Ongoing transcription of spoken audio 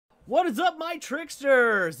What is up, my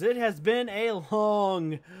tricksters? It has been a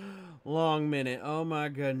long minute. Oh my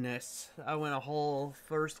goodness. I went a whole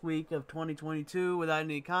first week of 2022 without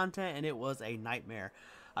any content, and it was a nightmare.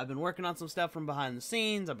 I've been working on some stuff from behind the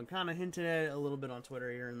scenes. I've been kind of hinting at it a little bit on Twitter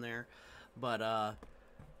here and there. But,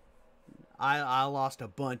 I lost a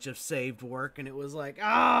bunch of saved work, and it was like,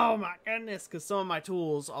 oh my goodness, because some of my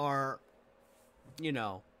tools are,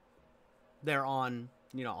 they're on,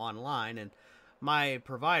 online, and my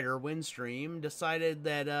provider, Windstream, decided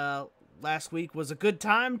that last week was a good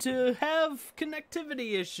time to have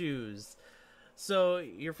connectivity issues. So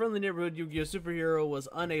your friendly neighborhood Yu-Gi-Oh! Superhero was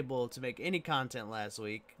unable to make any content last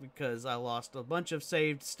week because I lost a bunch of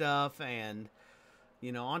saved stuff, and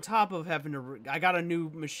on top of having to, I got a new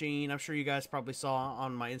machine. I'm sure you guys probably saw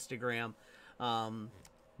on my Instagram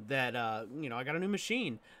that, I got a new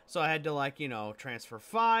machine. So I had to, transfer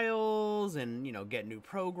files and, get new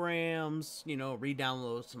programs,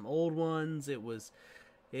 re-download some old ones. It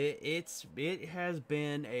has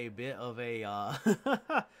been a bit of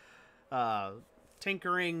a,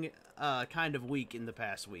 tinkering kind of week in the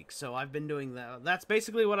past week. So I've been doing that. That's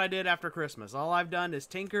basically what I did after Christmas. All I've done is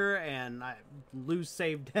tinker and I lose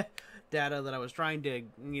saved data that I was trying to,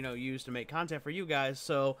 use to make content for you guys.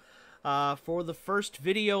 So for the first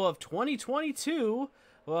video of 2022,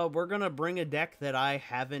 well, we're going to bring a deck that I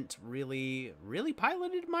haven't really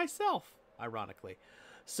piloted myself, ironically.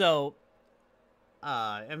 So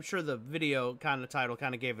I'm sure the video title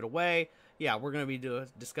kind of gave it away. Yeah, we're going to be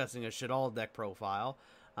discussing a Shaddoll deck profile.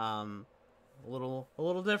 A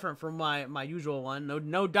little different from my usual one.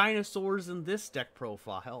 No dinosaurs in this deck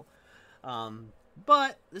profile.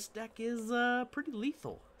 But this deck is pretty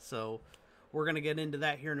lethal. So we're going to get into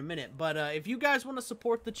that here in a minute. But if you guys want to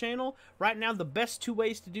support the channel, right now the best two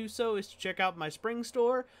ways to do so is to check out my spring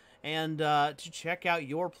store and to check out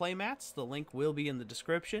your playmats. The link will be in the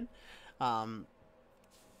description.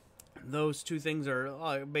 Those two things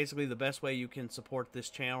are basically the best way you can support this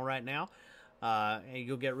channel right now.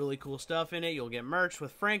 You'll get really cool stuff in it. You'll get merch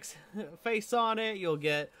with Frank's face on it. You'll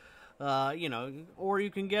get, or you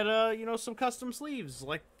can get, some custom sleeves,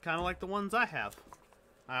 kind of like the ones I have.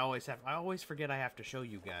 I always forget I have to show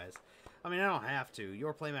you guys. I mean, I don't have to.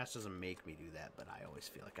 Your Playmats doesn't make me do that, but I always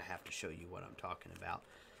feel like I have to show you what I'm talking about.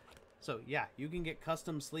 So, yeah, you can get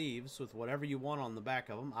custom sleeves with whatever you want on the back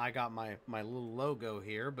of them. I got my little logo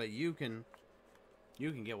here, but you can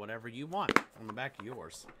get whatever you want on the back of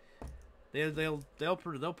yours. They'll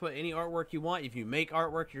put any artwork you want. If you make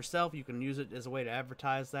artwork yourself, you can use it as a way to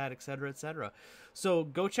advertise that, etc., etc. So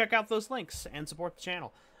go check out those links and support the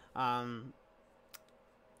channel.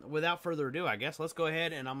 Without further ado, I guess let's go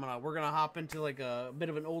ahead and we're gonna hop into like a bit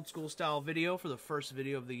of an old school style video for the first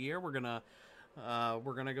video of the year. We're gonna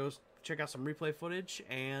go check out some replay footage,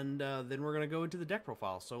 and then we're gonna go into the deck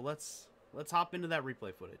profile. So let's hop into that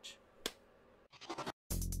replay footage.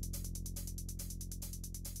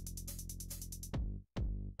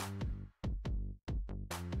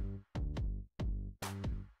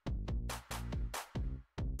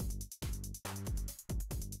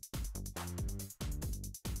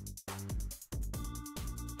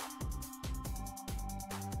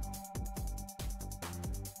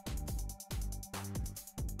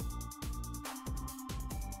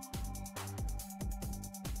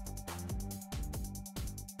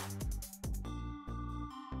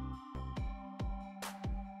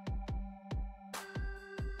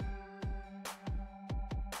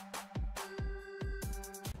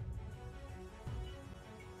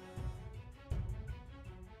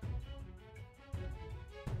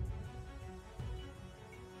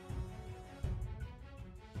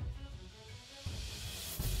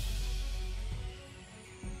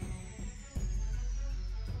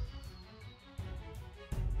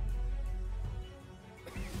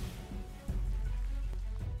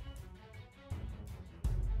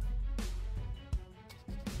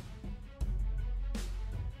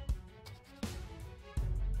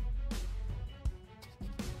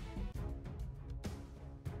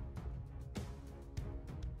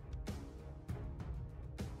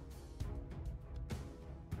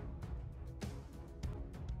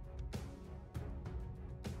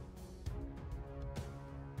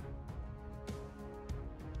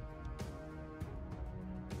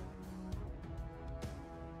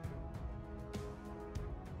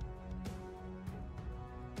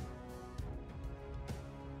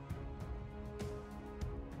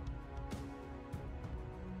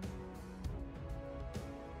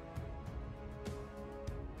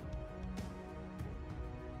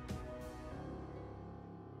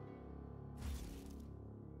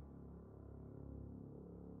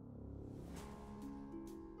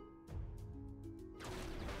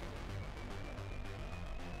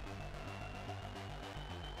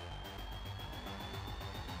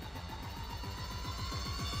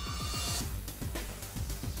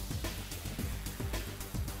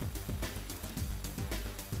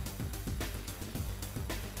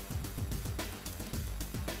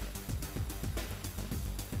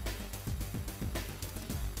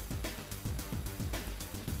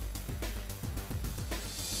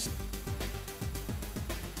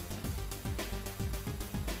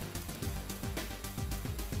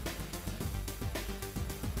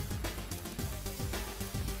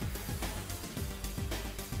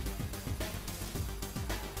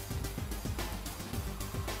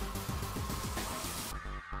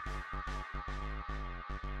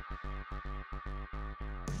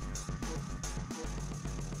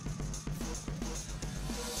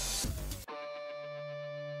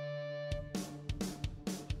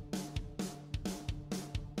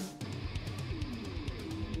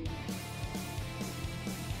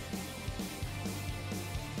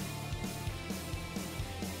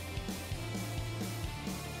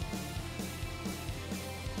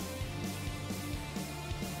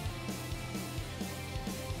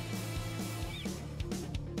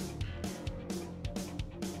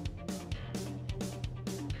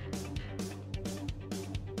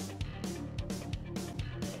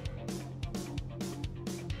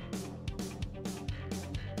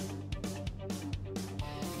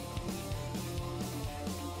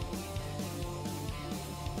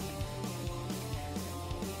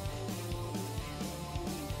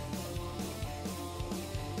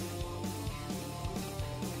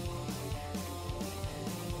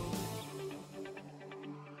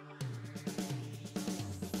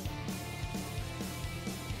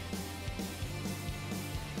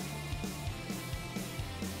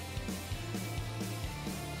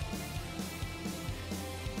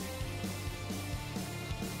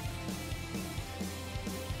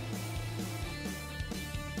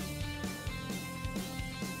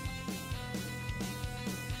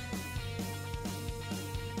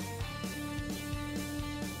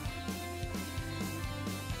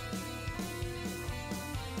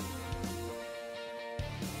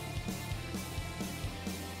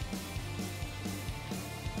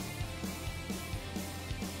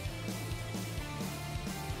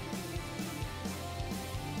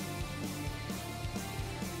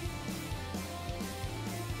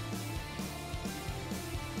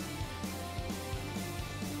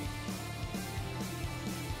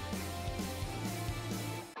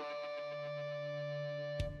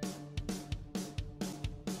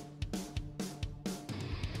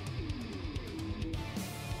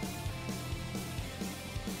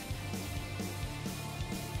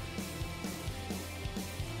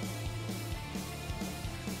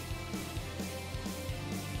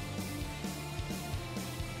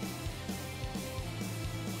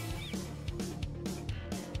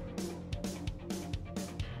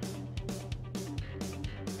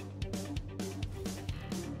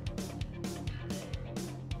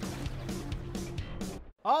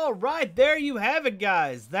 All right, there you have it,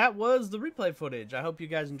 guys. That was the replay footage. I hope you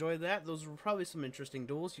guys enjoyed that. Those were probably some interesting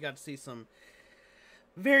duels. You got to see some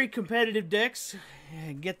very competitive decks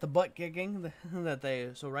get the butt kicking that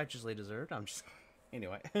they so righteously deserved.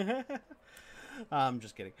 Anyway. I'm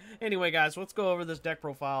just kidding. Anyway, guys, let's go over this deck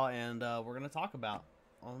profile, and we're going to talk about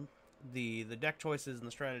the deck choices and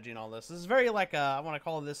the strategy and all this. This is very like I want to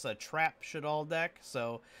call this a trap Shaddoll deck.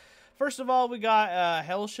 So first of all, we got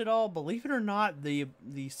Hell Shaddoll. Believe it or not,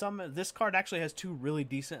 this card actually has two really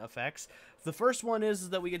decent effects. The first one is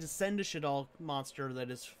that we get to send a Shaddoll monster that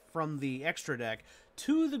is from the extra deck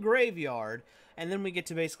to the graveyard, and then we get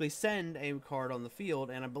to basically send a card on the field,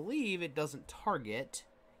 and I believe it doesn't target.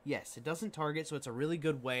 Yes, it doesn't target, so it's a really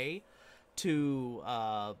good way to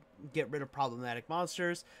get rid of problematic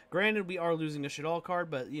monsters. Granted, we are losing a Shaddoll card,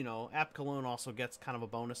 but, you know, App Cologne also gets kind of a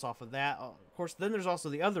bonus off of that. Of course, then there's also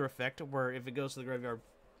the other effect, where if it goes to the graveyard,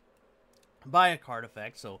 buy a card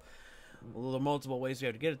effect, so the multiple ways you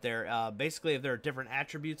have to get it there. Basically, if there are different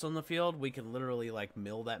attributes on the field, we can literally, like,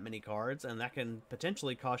 mill that many cards, and that can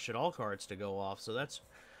potentially cause Shaddoll cards to go off, so that's...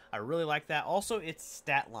 I really like that. Also, its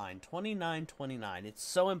stat line, 29-29. It's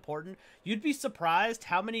so important. You'd be surprised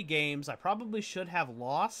how many games I probably should have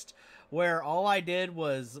lost where all I did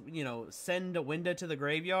was, you know, send a window to the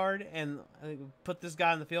graveyard and put this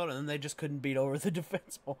guy on the field, and then they just couldn't beat over the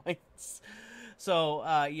defense points. So,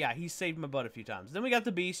 yeah, he saved my butt a few times. Then we got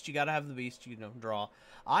the Beast. You got to have the Beast, you know, draw.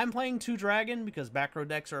 I'm playing 2 Dragon because back row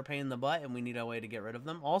decks are a pain in the butt, and we need a way to get rid of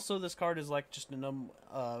them. Also, this card is like just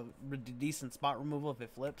a decent spot removal if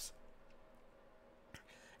it flips.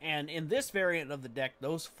 And in this variant of the deck,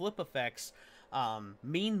 those flip effects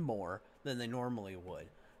mean more than they normally would.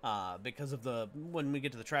 Because of when we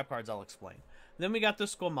get to the trap cards, I'll explain. Then we got the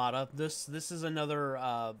Squamata. This is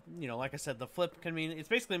another, you know, like I said, the flip can mean, it's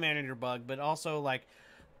basically a Man-Eater bug, but also, like,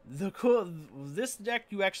 this deck,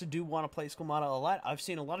 you actually do want to play Squamata a lot. I've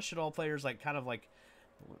seen a lot of Shaddoll players, like, kind of, like,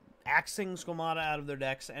 axing Squamata out of their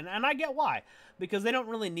decks, and I get why. Because they don't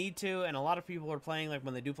really need to, and a lot of people are playing, like,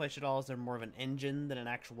 when they do play Shaddolls, they're more of an engine than an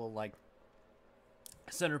actual, like,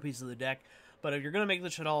 centerpiece of the deck. But if you're going to make the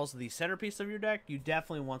Shaddolls the centerpiece of your deck, you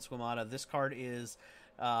definitely want Squamata. This card is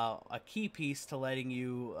a key piece to letting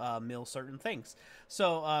you mill certain things.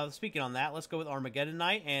 So speaking on that, let's go with Armageddon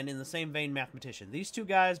Knight, and in the same vein, Mathematician. These two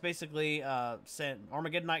guys basically send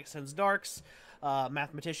Armageddon Knight sends darks,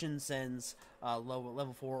 Mathematician sends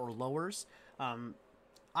level 4 or lowers.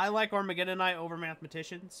 I like Armageddon Knight over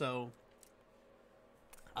Mathematician, so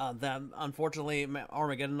that unfortunately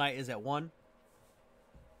Armageddon Knight is at 1,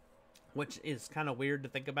 which is kind of weird to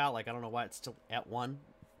think about. Like, I don't know why it's still at 1.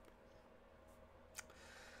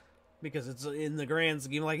 Because it's in the grand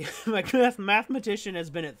scheme, like Mathematician has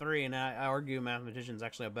been at 3, and I argue Mathematician's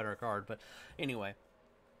actually a better card. But anyway,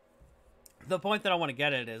 the point that I want to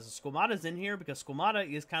get at is Squamata's in here because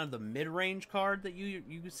Squamata is kind of the mid-range card that you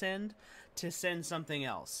send to send something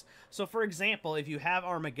else. So, for example, if you have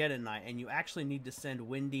Armageddon Knight and you actually need to send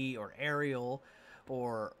Windy or Aerial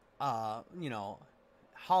or,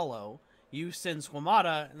 Hollow, you send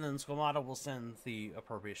Squamata, and then Squamata will send the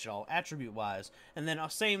appropriate Shaddoll attribute-wise. And then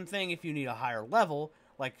same thing if you need a higher level,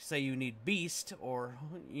 like say you need Beast, or,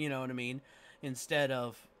 you know what I mean, instead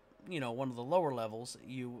of, one of the lower levels,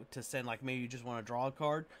 to send, like, maybe you just want to draw a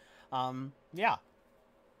card. Yeah.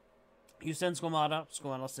 You send Squamata,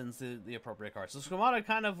 Squamata sends the appropriate card. So Squamata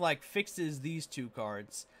kind of, like, fixes these two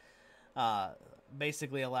cards,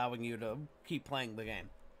 basically allowing you to keep playing the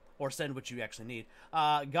game. Or send what you actually need.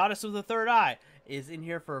 Goddess of the Third Eye is in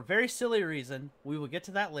here for a very silly reason. We will get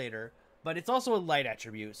to that later. But it's also a light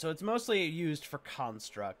attribute, so it's mostly used for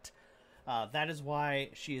construct. That is why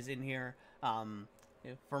she is in here.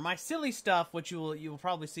 For my silly stuff, which you will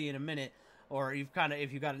probably see in a minute, or if you've got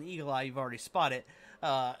an eagle eye, you've already spotted.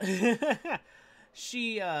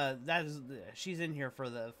 She's in here for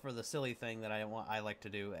the silly thing that I like to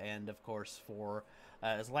do, and of course for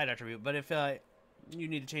as a light attribute. But if you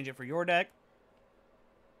need to change it for your deck,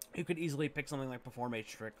 you could easily pick something like Perform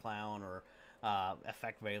H Trick Clown or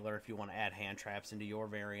Effect Veiler if you want to add hand traps into your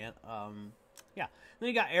variant. Yeah. Then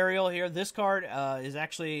you got Aerial here. This card is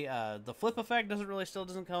actually the flip effect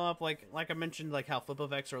doesn't come up like I mentioned, like how flip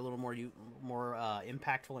effects are a little more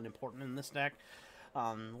impactful and important in this deck.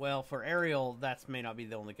 Well, for Aerial, that may not be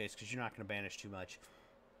the only case because you're not going to banish too much.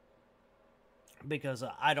 Because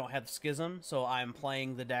I don't have Schism, so I'm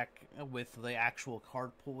playing the deck with the actual card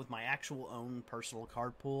pool, with my actual own personal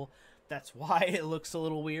card pool. That's why it looks a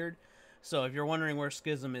little weird. So if you're wondering where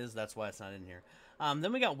Schism is, that's why it's not in here.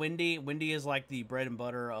 Then we got Windy. Windy is like the bread and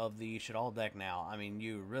butter of the Shaddoll deck now. I mean,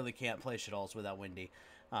 you really can't play Shaddolls without Windy.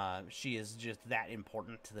 She is just that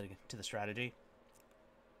important to the strategy.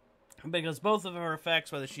 Because both of her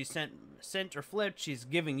effects, whether she's sent or flipped, she's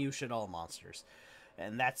giving you Shaddoll monsters.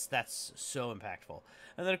 And that's so impactful.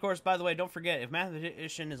 And then, of course, by the way, don't forget, if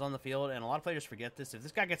Mathematician is on the field, and a lot of players forget this, if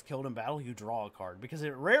this guy gets killed in battle, you draw a card. Because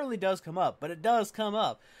it rarely does come up, but it does come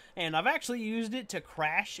up. And I've actually used it to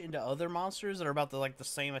crash into other monsters that are about the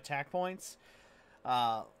same attack points.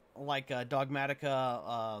 Like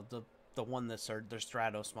Dogmatica, the one that's their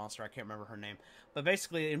Stratos monster, I can't remember her name. But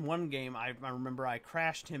basically, in one game, I remember I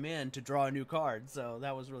crashed him in to draw a new card, so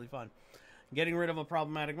that was really fun. Getting rid of a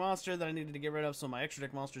problematic monster that I needed to get rid of so my extra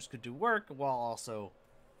deck monsters could do work while also,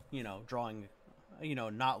 drawing,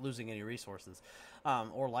 not losing any resources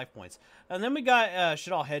or life points. And then we got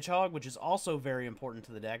Shaddoll Hedgehog, which is also very important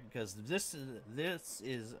to the deck because this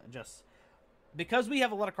is just... Because we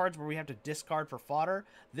have a lot of cards where we have to discard for fodder,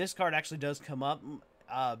 this card actually does come up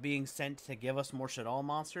being sent to give us more Shaddoll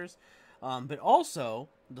monsters. But also,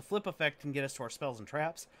 the flip effect can get us to our spells and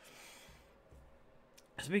traps.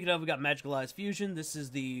 Speaking of, we got Magicalized Fusion. This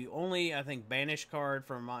is the only, I think, banish card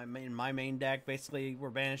in my main deck. Basically,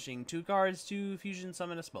 we're banishing 2 cards to Fusion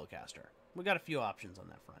Summon a Spellcaster. We got a few options on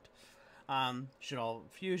that front. Shaddoll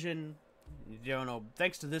Fusion,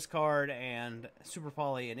 thanks to this card and Super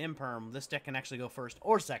Poly and Imperm, this deck can actually go first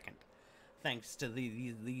or second, thanks to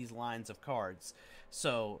these lines of cards.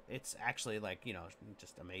 So it's actually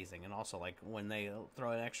just amazing. And also when they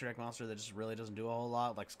throw an extra deck monster that just really doesn't do a whole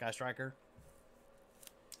lot, like Sky Striker.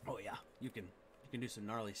 Oh yeah, you can do some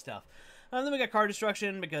gnarly stuff. And then we got Card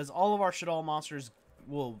Destruction, because all of our Shaddoll monsters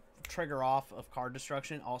will trigger off of Card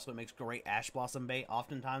Destruction. Also, it makes great Ash Blossom bait.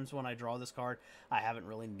 Oftentimes when I draw this card, I haven't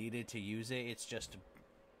really needed to use it. It's just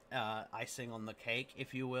icing on the cake,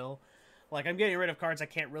 if you will. Like, I'm getting rid of cards I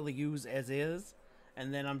can't really use as is,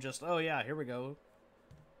 and then I'm just, oh yeah, here we go.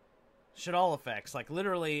 Shaddoll effects. Like,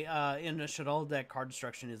 literally, in a Shaddoll deck, Card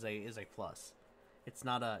Destruction is a plus. It's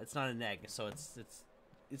not a neg, so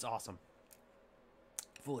it's awesome.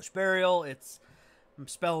 Foolish Burial, it's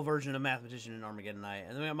spell version of Mathematician and Armageddon Knight.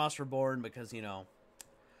 And then we got Monster Reborn because,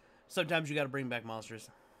 sometimes you gotta bring back monsters.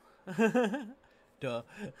 Duh.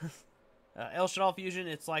 El Shaddoll Fusion,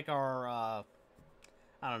 it's like our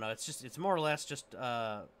I don't know. It's more or less just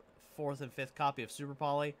fourth and fifth copy of Super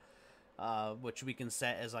Poly, which we can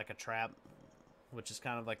set as like a trap, which is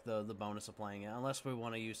kind of like the bonus of playing it. Unless we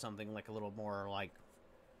want to use something like a little more like,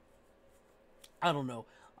 I don't know,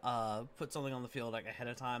 put something on the field like ahead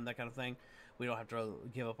of time, that kind of thing. We don't have to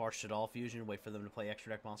give up our Shaddoll fusion, wait for them to play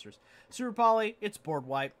extra deck monsters. Super Poly, it's board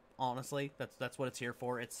wipe. Honestly, that's what it's here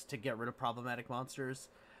for. It's to get rid of problematic monsters,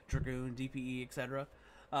 Dragoon, DPE, etc.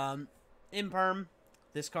 Imperm,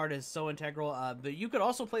 this card is so integral. But you could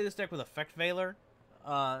also play this deck with Effect Veiler.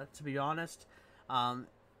 To be honest,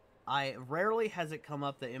 I rarely has it come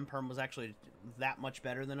up that Imperm was actually that much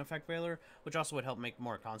better than Effect Veiler, which also would help make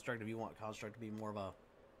more Construct if you want Construct to be more of a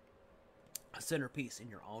centerpiece in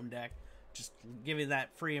your own deck. Just giving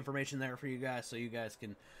that free information there for you guys, so you guys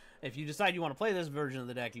can, if you decide you want to play this version of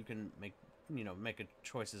the deck, you can make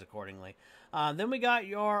choices accordingly. Then we got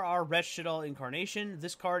our Red Shaddoll Incarnation.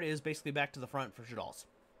 This card is basically back to the front for Shaddolls.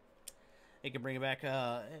 It can bring it back,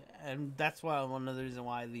 and that's why one of the reasons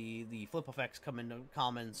why the flip effects come into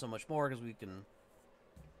common so much more, because we can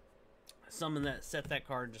summon that, set that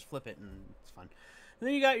card, and just flip it, and it's fun. And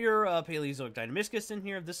then you got your Paleozoic Dynamiscus in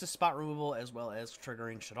here. This is spot removal as well as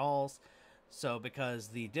triggering Shaddolls. So because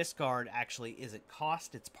the discard actually isn't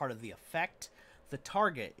cost, it's part of the effect. The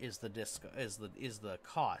target is the is the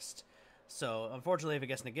cost. So unfortunately, if it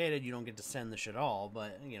gets negated, you don't get to send the Shaddoll.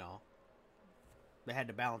 But you know, they had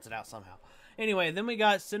to balance it out somehow. Anyway, then we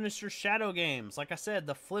got Sinister Shadow Games. Like I said,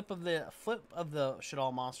 the flip of the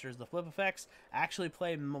Shaddoll monsters, the flip effects, actually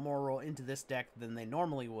play more role into this deck than they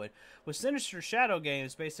normally would. With Sinister Shadow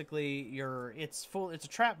Games, basically, it's a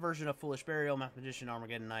trap version of Foolish Burial, Math Magician,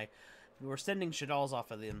 Armageddon Knight. We're sending Shaddolls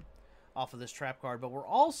off of this trap card, but we're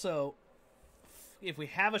also, if we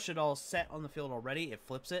have a Shaddoll set on the field already, it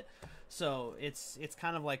flips it. So it's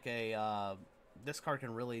kind of like a this card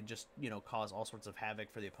can really just, you know, cause all sorts of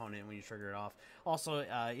havoc for the opponent when you trigger it off. Also,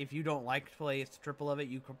 if you don't like to play a triple of it,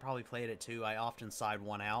 you could probably play it at 2. I often side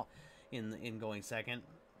one out in going second.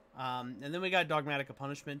 And then we got Dogmatic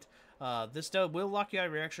Punishment. This stuff will lock you out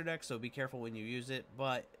of your extra deck, so be careful when you use it.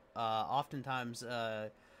 But oftentimes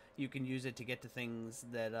you can use it to get to things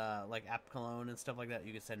that like App Cologne and stuff like that.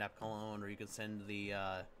 You can send App Cologne, or you can send the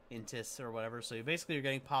Intis or whatever. So basically you're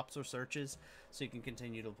getting pops or searches, so you can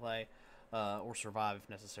continue to play. Or survive if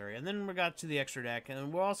necessary. And then we got to the extra deck,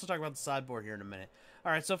 and we'll also talk about the sideboard here in a minute.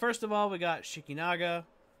 Alright, so first of all, we got Shikinaga.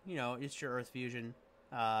 You know, it's your Earth Fusion.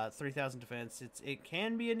 3,000 defense. It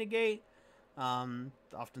can be a negate.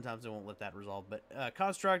 Oftentimes it won't let that resolve. But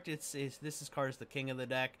Construct, this card is the king of the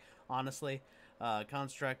deck, honestly.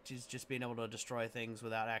 Construct is just being able to destroy things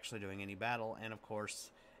without actually doing any battle. And of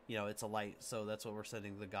course, you know, it's a light, so that's what we're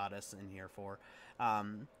sending the Goddess in here for.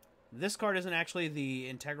 This card isn't actually the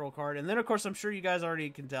integral card. And then, of course, I'm sure you guys already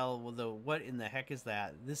can tell what in the heck is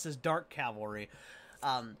that. This is Dark Cavalry.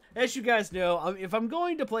 As you guys know, if I'm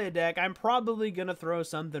going to play a deck, I'm probably going to throw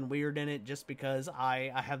something weird in it just because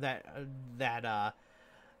I have that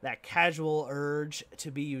casual urge to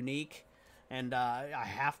be unique. And I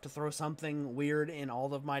have to throw something weird in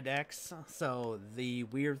all of my decks. So the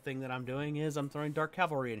weird thing that I'm doing is I'm throwing Dark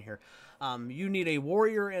Cavalry in here. You need a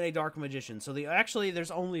Warrior and a Dark Magician. So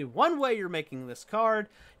there's only one way you're making this card.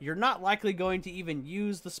 You're not likely going to even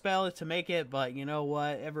use the spell to make it, but you know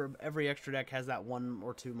what? Every extra deck has that 1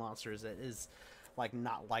 or 2 monsters that is like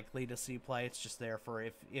not likely to see play. It's just there for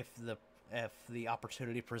if the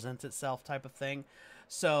opportunity presents itself type of thing.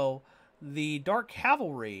 So the Dark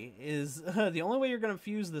Cavalry is the only way you're going to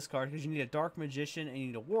fuse this card, because you need a Dark Magician and you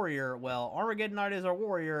need a Warrior. Well, Armageddon Knight is our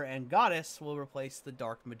Warrior, and Goddess will replace the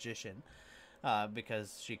Dark Magician,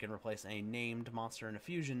 because she can replace a named monster in a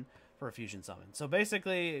fusion for a fusion summon. So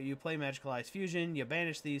basically, you play Magicalized Fusion, you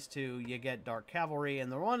banish these 2, you get Dark Cavalry,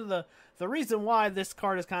 and the reason why this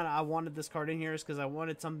card is I wanted this card in here is because I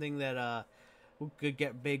wanted something that could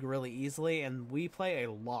get big really easily, and we play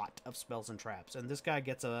a lot of spells and traps, and this guy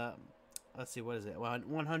gets a, let's see, what is it?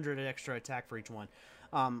 100 extra attack for each one.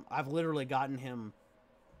 I've literally gotten him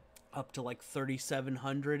up to like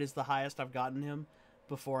 3,700 is the highest I've gotten him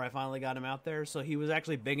before I finally got him out there. So he was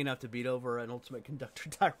actually big enough to beat over an Ultimate Conductor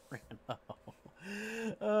Tyranno.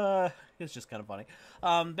 It's just kind of funny.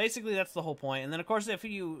 Basically, that's the whole point. And then, of course, if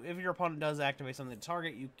your opponent does activate something to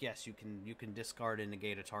target, you can discard and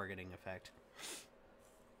negate a targeting effect.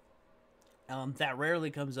 That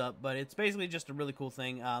rarely comes up, but it's basically just a really cool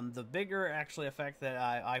thing. The bigger actually effect that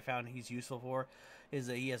I found he's useful for is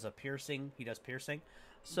that he has a piercing. He does piercing.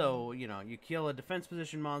 So, you know, you kill a defense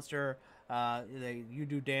position monster, you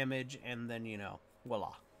do damage, and then, you know,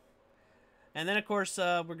 voila. And then, of course,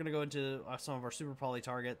 we're going to go into some of our Super Poly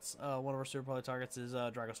targets. One of our Super Poly targets is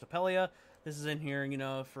Dragostopelia. This is in here, you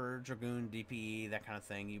know, for Dragoon, DPE, that kind of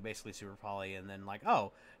thing. You basically Super Poly, and then, like,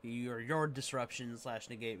 oh, your disruption /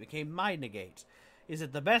 negate became my negate. Is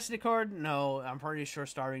it the best card? No, I'm pretty sure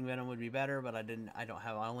Starving Venom would be better, but I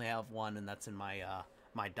only have one, and that's in my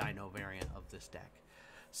my Dino variant of this deck.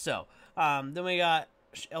 So, then we got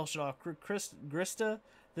El Shaddoll Grista.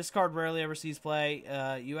 This card rarely ever sees play.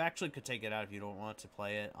 You actually could take it out if you don't want to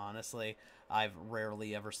play it, honestly. I've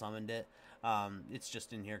rarely ever summoned it. It's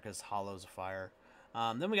just in here because Hollow's a fire.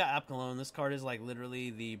 Then we got Apkalone. This card is like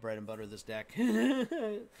literally the bread and butter of this deck.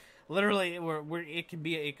 Literally, it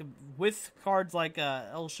can with cards like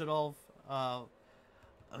El Shaddoll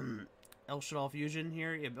Fusion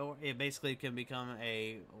here. It basically can become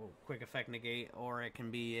a quick effect negate, or it can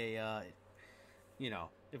be a you know,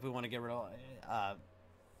 if we want to get rid of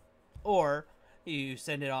or you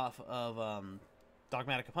send it off of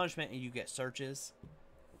Dogmatic Punishment and you get searches.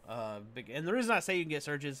 And the reason I say you can get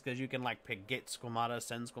searches is because you can like get Squamata,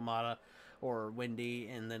 send Squamata, or Windy,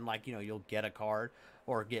 and then like, you know, you'll get a card,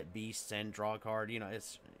 or get Beast, send, draw a card. You know,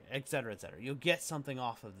 it's etc. etc. You'll get something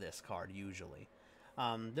off of this card usually.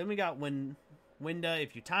 Then we got Winda.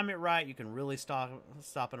 If you time it right, you can really stop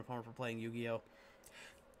an opponent from playing Yu-Gi-Oh.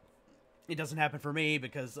 It doesn't happen for me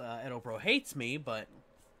because Edo Pro hates me, but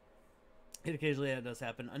it occasionally does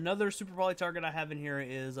happen. Another Super Poly target I have in here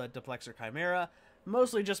is Duplexer Chimera.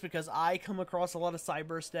 Mostly just because I come across a lot of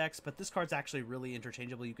Cyburst decks, but this card's actually really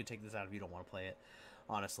interchangeable. You could take this out if you don't want to play it,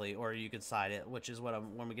 honestly, or you could side it, which is what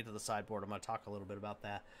when we get to the sideboard, I'm going to talk a little bit about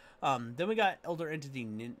that. Then we got Elder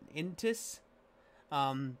Entity Intis.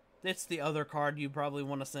 It's the other card you probably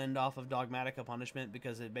want to send off of Dogmatic Punishment,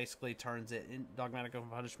 because it basically turns it in Dogmatic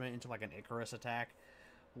Punishment into like an Icarus attack,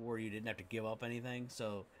 where you didn't have to give up anything.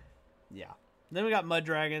 So, yeah. Then we got Mud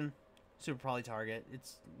Dragon, Super Poly target.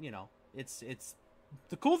 It's, you know, it's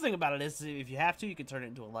the cool thing about it is if you have to, you can turn it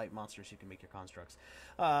into a light monster so you can make your constructs.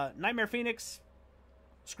 Nightmare Phoenix,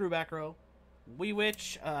 screw back row. Wee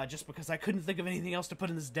Witch, just because I couldn't think of anything else to put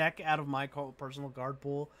in this deck out of my personal card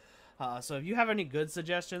pool. So if you have any good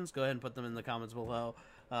suggestions, go ahead and put them in the comments below.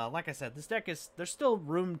 Like I said, this deck there's still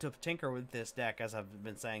room to tinker with this deck, as I've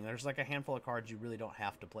been saying. There's like a handful of cards you really don't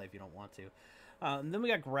have to play if you don't want to. Then we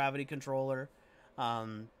got Gravity Controller.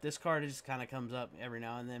 This card just kind of comes up every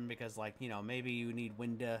now and then because, like, you know, maybe you need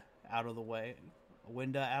Winda out of the way.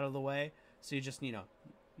 So you just, you know,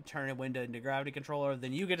 you turn a Winda into Gravity Controller,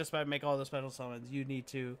 then you get to make all the special summons you need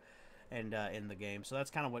to, and in the game. So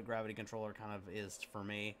that's kind of what Gravity Controller kind of is for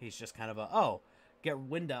me. He's just kind of get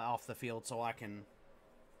Winda off the field so I can,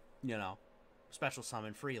 you know, special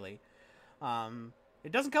summon freely.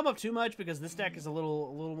 It doesn't come up too much because this deck is a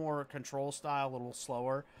little more control style, a little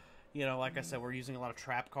slower. You know, like I said, we're using a lot of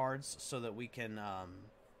trap cards so that we can,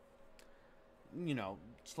 you know,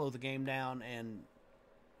 slow the game down and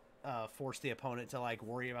force the opponent to, like,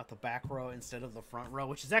 worry about the back row instead of the front row,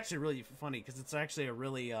 which is actually really funny because it's actually a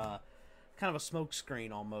really kind of a smoke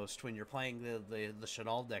screen almost when you're playing the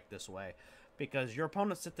Shaddoll deck this way, because your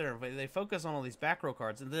opponents sit there and they focus on all these back row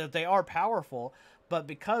cards, and they are powerful, but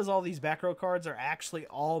because all these back row cards are actually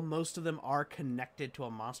most of them are connected to a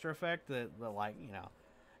monster effect that like, you know,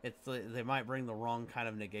 they might bring the wrong kind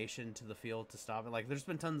of negation to the field to stop it. Like, there's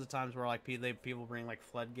been tons of times where, like, people bring, like,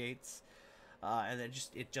 floodgates, and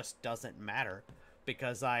it just doesn't matter,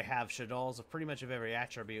 because I have Shaddolls of pretty much of every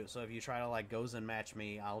attribute. So if you try to, like, Gozen match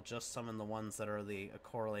me, I'll just summon the ones that are the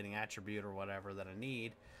correlating attribute or whatever that I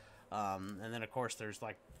need. And then, of course, there's,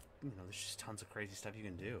 like, you know, there's just tons of crazy stuff you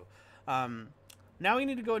can do. Now we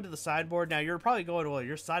need to go into the sideboard. Now, you're probably going, well,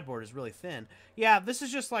 your sideboard is really thin. Yeah, this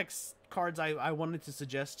is just, like, cards I wanted to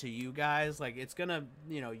suggest to you guys. Like, it's gonna,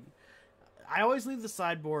 you know, I always leave the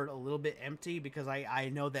sideboard a little bit empty because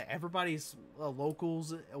I know that everybody's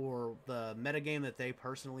locals or the metagame that they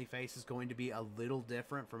personally face is going to be a little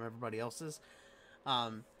different from everybody else's.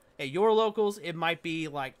 At your locals, it might be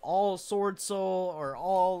like all Sword Soul or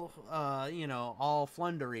all, you know, all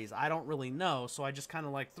Flunderies. I don't really know, so I just kind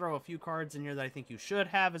of like throw a few cards in here that I think you should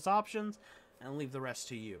have as options and leave the rest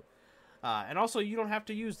to you. And also, you don't have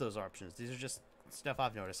to use those options. These are just stuff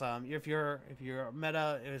I've noticed. If your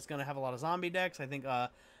meta is going to have a lot of zombie decks, I think,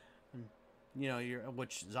 you know,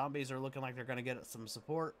 which zombies are looking like they're going to get some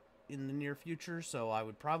support in the near future. So I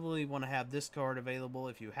would probably want to have this card available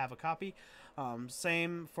if you have a copy.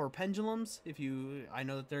 Same for pendulums. I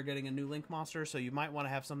know that they're getting a new Link monster, so you might want to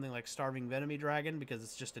have something like Starving Venomy Dragon because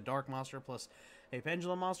it's just a dark monster plus a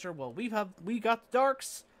pendulum monster. Well, we got the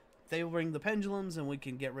darks. They will bring the pendulums, and we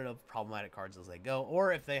can get rid of problematic cards as they go.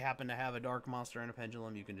 Or if they happen to have a dark monster and a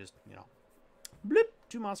pendulum, you can just, you know, blip,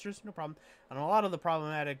 2 monsters, no problem. And a lot of the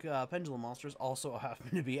problematic pendulum monsters also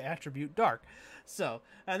happen to be attribute dark. So,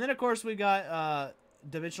 and then of course we got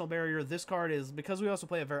Dimensional Barrier. This card is, because we also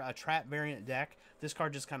play a trap variant deck, this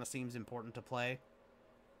card just kind of seems important to play.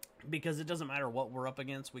 Because it doesn't matter what we're up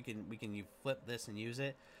against, we can you flip this and use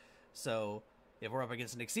it. So, if we're up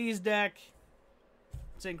against an Xyz deck,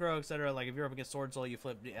 Synchro, etc., like if you're up against Sword Soul, you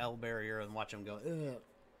flip the L Barrier and watch them go, ugh.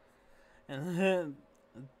 And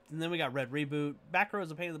then we got Red Reboot. Back row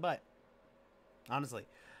is a pain in the butt, honestly.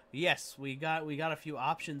 Yes, we got a few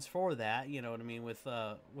options for that. You know what I mean, with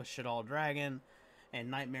Shaddoll Dragon and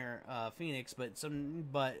Nightmare Phoenix,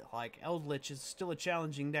 but like Eldritch is still a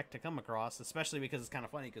challenging deck to come across, especially because it's kind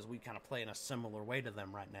of funny because we kind of play in a similar way to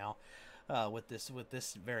them right now with this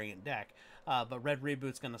variant deck. But Red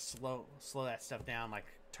Reboot's gonna slow that stuff down, like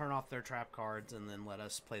turn off their trap cards and then let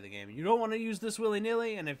us play the game. You don't want to use this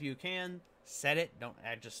willy-nilly, and if you can, set it. Don't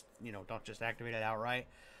just activate it outright.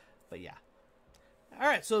 But yeah. All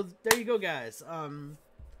right, so there you go, guys.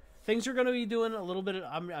 Things are going to be doing a little bit of,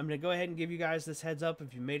 I'm going to go ahead and give you guys this heads up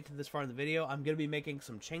if you made it to this far in the video. I'm going to be making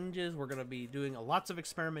some changes. We're going to be doing lots of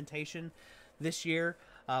experimentation this year.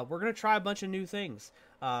 We're going to try a bunch of new things.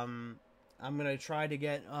 I'm going to try to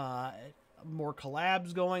get more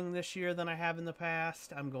collabs going this year than I have in the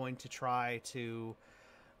past. I'm going to try to,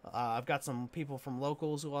 I've got some people from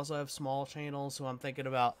locals who also have small channels who I'm thinking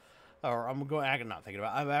about, or I'm not thinking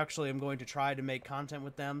about, I'm going to try to make content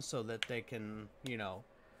with them so that they can,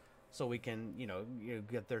 so we can,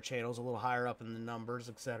 get their channels a little higher up in the numbers,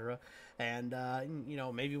 etc. And,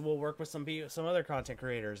 maybe we'll work with some other content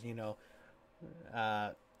creators,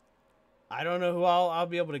 I don't know who I'll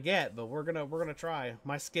be able to get, but we're gonna try.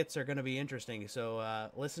 My skits are gonna be interesting, so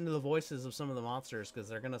listen to the voices of some of the monsters because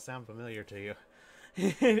they're gonna sound familiar to you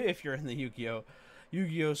if you're in the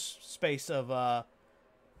Yu-Gi-Oh space of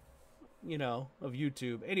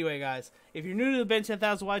YouTube. Anyway, guys, if you're new to the Ben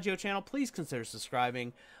 10,000 yugioh channel, please consider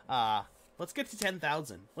subscribing. Let's get to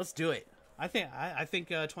 10,000. Let's do it. I think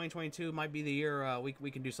 2022 might be the year we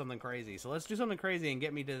can do something crazy. So let's do something crazy and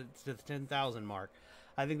get me to the 10,000 mark.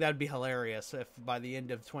 I think that'd be hilarious if by the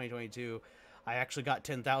end of 2022 I actually got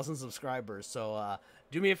 10,000 subscribers. So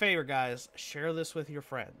do me a favor, guys. Share this with your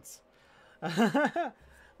friends.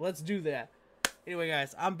 Let's do that. Anyway,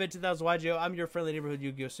 guys, I'm Ben 10,000 yugioh. I'm your friendly neighborhood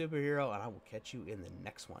Yu-Gi-Oh superhero, and I will catch you in the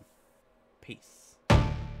next one. Peace.